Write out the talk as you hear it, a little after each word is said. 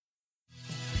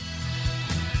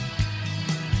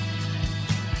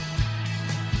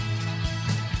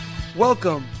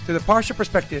Welcome to the Parsha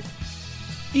Perspective.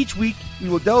 Each week, we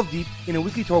will delve deep in a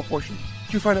weekly Torah portion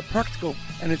to find a practical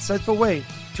and insightful way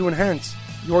to enhance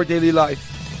your daily life.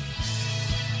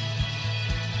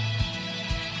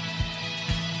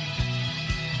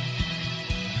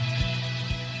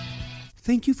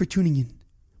 Thank you for tuning in.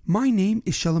 My name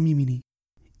is Shalom Yamini.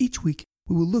 Each week,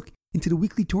 we will look into the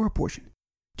weekly Torah portion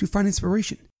to find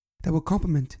inspiration that will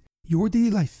complement your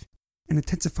daily life and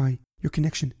intensify your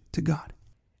connection to God.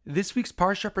 This week's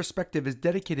Parsha Perspective is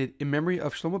dedicated in memory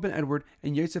of Shlomo ben Edward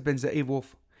and Yosef ben Ze'ev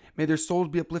Wolf. May their souls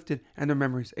be uplifted and their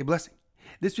memories a blessing.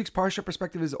 This week's Parsha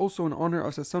Perspective is also in honor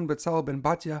of Sason Betzalel ben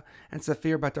Batya and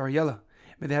Safir bat Ariela.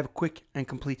 May they have a quick and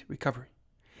complete recovery.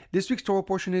 This week's Torah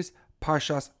portion is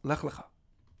Parshas Lech Lecha.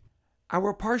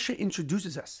 Our Parsha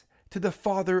introduces us to the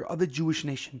father of the Jewish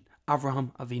nation,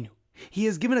 Avraham Avinu. He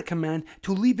is given a command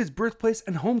to leave his birthplace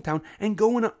and hometown and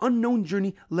go on an unknown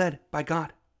journey led by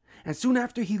God. And soon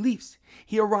after he leaves,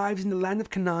 he arrives in the land of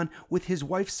Canaan with his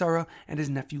wife Sarah and his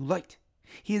nephew Lot.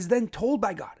 He is then told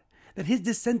by God that his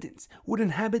descendants would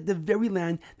inhabit the very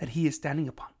land that he is standing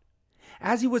upon.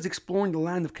 As he was exploring the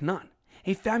land of Canaan,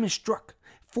 a famine struck,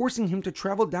 forcing him to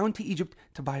travel down to Egypt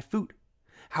to buy food.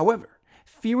 However,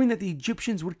 fearing that the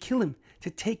Egyptians would kill him to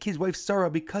take his wife Sarah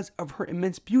because of her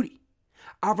immense beauty,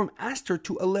 Avram asked her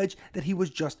to allege that he was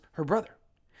just her brother.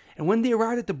 And when they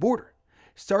arrived at the border,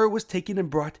 Sarah was taken and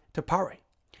brought to Parai.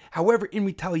 However, in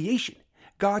retaliation,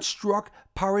 God struck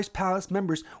Parai's palace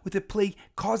members with a plague,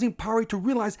 causing Parai to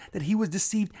realize that he was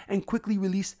deceived and quickly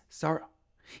released Sarah.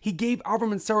 He gave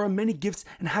Avram and Sarah many gifts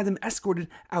and had them escorted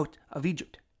out of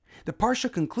Egypt. The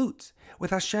Parsha concludes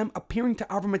with Hashem appearing to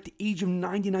Avram at the age of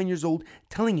 99 years old,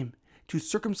 telling him to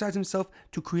circumcise himself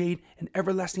to create an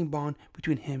everlasting bond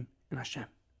between him and Hashem.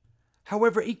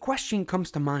 However, a question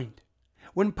comes to mind.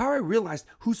 When Parai realized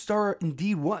who Sarah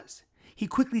indeed was, he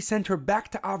quickly sent her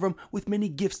back to Avram with many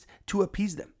gifts to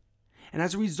appease them. And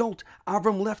as a result,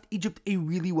 Avram left Egypt a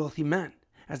really wealthy man.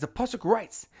 As the Pasuk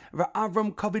writes,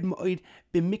 Va'avram kaved ma'od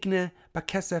b'mikneh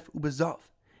b'kesef u'b'zav.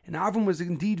 And Avram was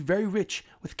indeed very rich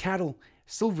with cattle,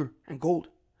 silver, and gold.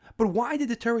 But why did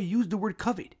the Torah use the word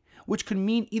kaved, which could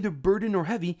mean either burden or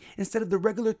heavy, instead of the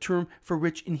regular term for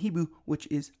rich in Hebrew, which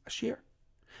is asher?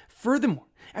 Furthermore,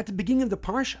 at the beginning of the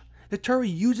Parsha, the Torah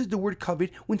uses the word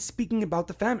kaved when speaking about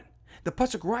the famine. The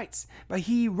Pasuk writes,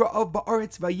 Vahi ra'av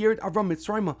ba'aretz vayered Avram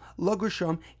Mitzrayma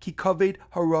lagersham ki kaved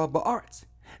hara ba'aretz.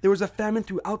 There was a famine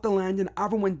throughout the land, and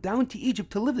Avram went down to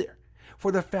Egypt to live there,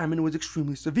 for the famine was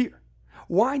extremely severe.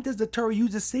 Why does the Torah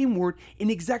use the same word in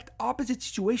exact opposite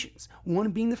situations, one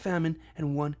being the famine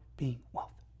and one being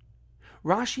wealth?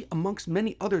 Rashi, amongst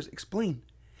many others, explain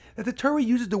that the Torah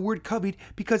uses the word kaved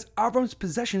because Avram's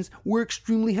possessions were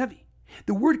extremely heavy.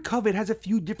 The word kaved has a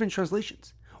few different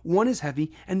translations. One is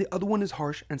heavy and the other one is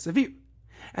harsh and severe.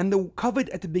 And the kaved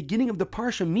at the beginning of the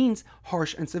Parsha means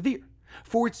harsh and severe,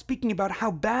 for it's speaking about how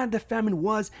bad the famine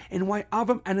was and why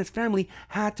Avram and his family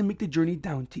had to make the journey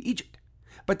down to Egypt.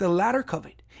 But the latter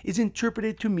kaved is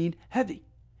interpreted to mean heavy.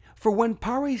 For when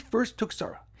Parai first took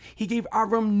Sarah, he gave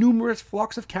Avram numerous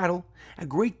flocks of cattle, a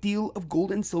great deal of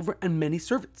gold and silver, and many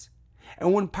servants.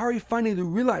 And when Parai finally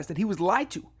realized that he was lied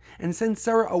to and sent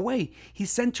Sarah away, he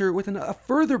sent her with a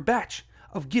further batch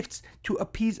of gifts to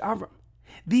appease Avram.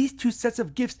 These two sets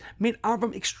of gifts made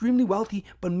Avram extremely wealthy,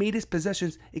 but made his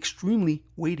possessions extremely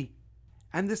weighty.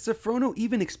 And the Sifrono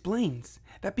even explains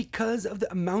that because of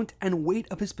the amount and weight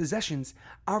of his possessions,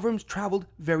 Avram traveled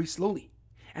very slowly.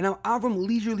 And now Avram's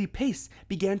leisurely pace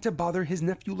began to bother his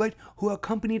nephew Lot, who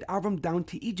accompanied Avram down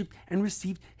to Egypt and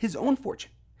received his own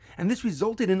fortune. And this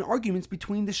resulted in arguments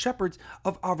between the shepherds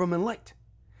of Avram and Lot.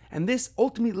 And this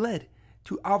ultimately led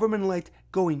to Avram and Lot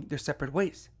going their separate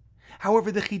ways.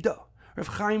 However, the Chidah, Rav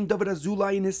Chaim David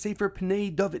Azulai in his Sefer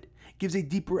Pnei David, gives a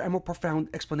deeper and more profound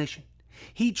explanation.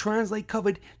 He translates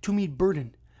kaved to mean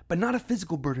burden, but not a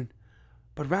physical burden,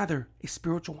 but rather a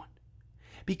spiritual one.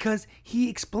 Because he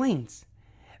explains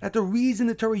that the reason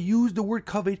the Torah used the word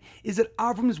kaved is that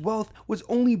Avram's wealth was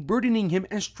only burdening him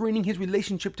and straining his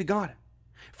relationship to God.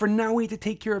 For now he had to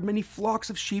take care of many flocks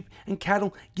of sheep and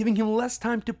cattle, giving him less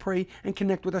time to pray and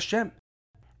connect with Hashem.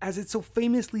 As it so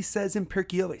famously says in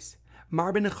Pirkei Avos,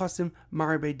 Mar benechasim,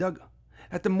 mar bedaga,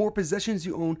 that the more possessions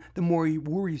you own, the more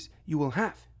worries you will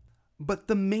have. But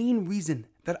the main reason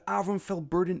that Avram felt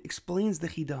burdened, explains the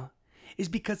Chidah, is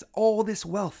because all this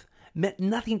wealth meant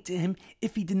nothing to him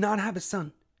if he did not have a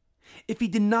son, if he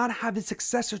did not have his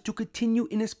successor to continue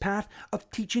in his path of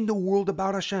teaching the world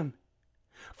about Hashem.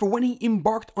 For when he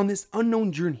embarked on this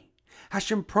unknown journey,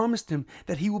 Hashem promised him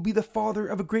that he will be the father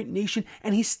of a great nation,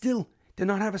 and he still did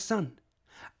not have a son.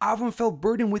 Avram felt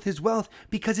burdened with his wealth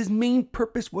because his main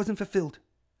purpose wasn't fulfilled.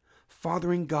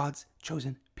 fathering God's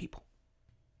chosen people.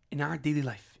 In our daily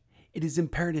life, it is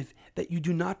imperative that you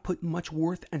do not put much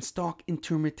worth and stock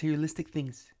into materialistic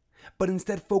things, but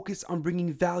instead focus on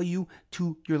bringing value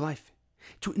to your life.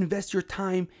 To invest your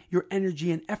time, your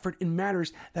energy, and effort in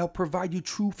matters that will provide you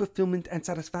true fulfillment and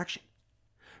satisfaction.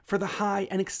 For the high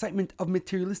and excitement of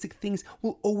materialistic things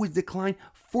will always decline,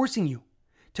 forcing you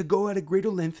to go at a greater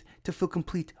length to feel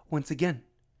complete once again.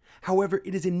 However,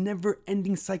 it is a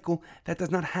never-ending cycle that does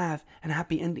not have an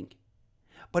happy ending.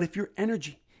 But if your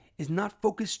energy is not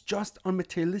focused just on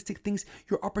materialistic things,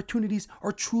 your opportunities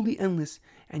are truly endless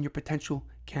and your potential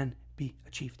can be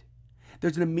achieved.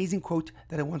 There's an amazing quote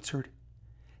that I once heard.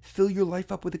 Fill your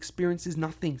life up with experiences,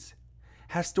 not things.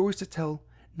 Have stories to tell,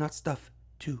 not stuff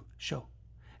to show.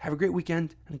 Have a great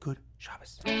weekend and a good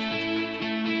Shabbos.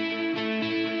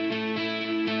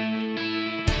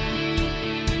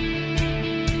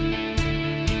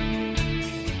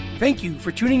 Thank you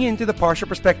for tuning in to the Parsha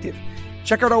Perspective.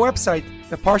 Check out our website,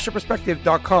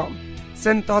 theparshaperspective.com.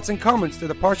 Send thoughts and comments to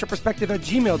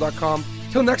theparshaperspective@gmail.com.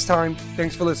 Till next time,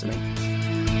 thanks for listening.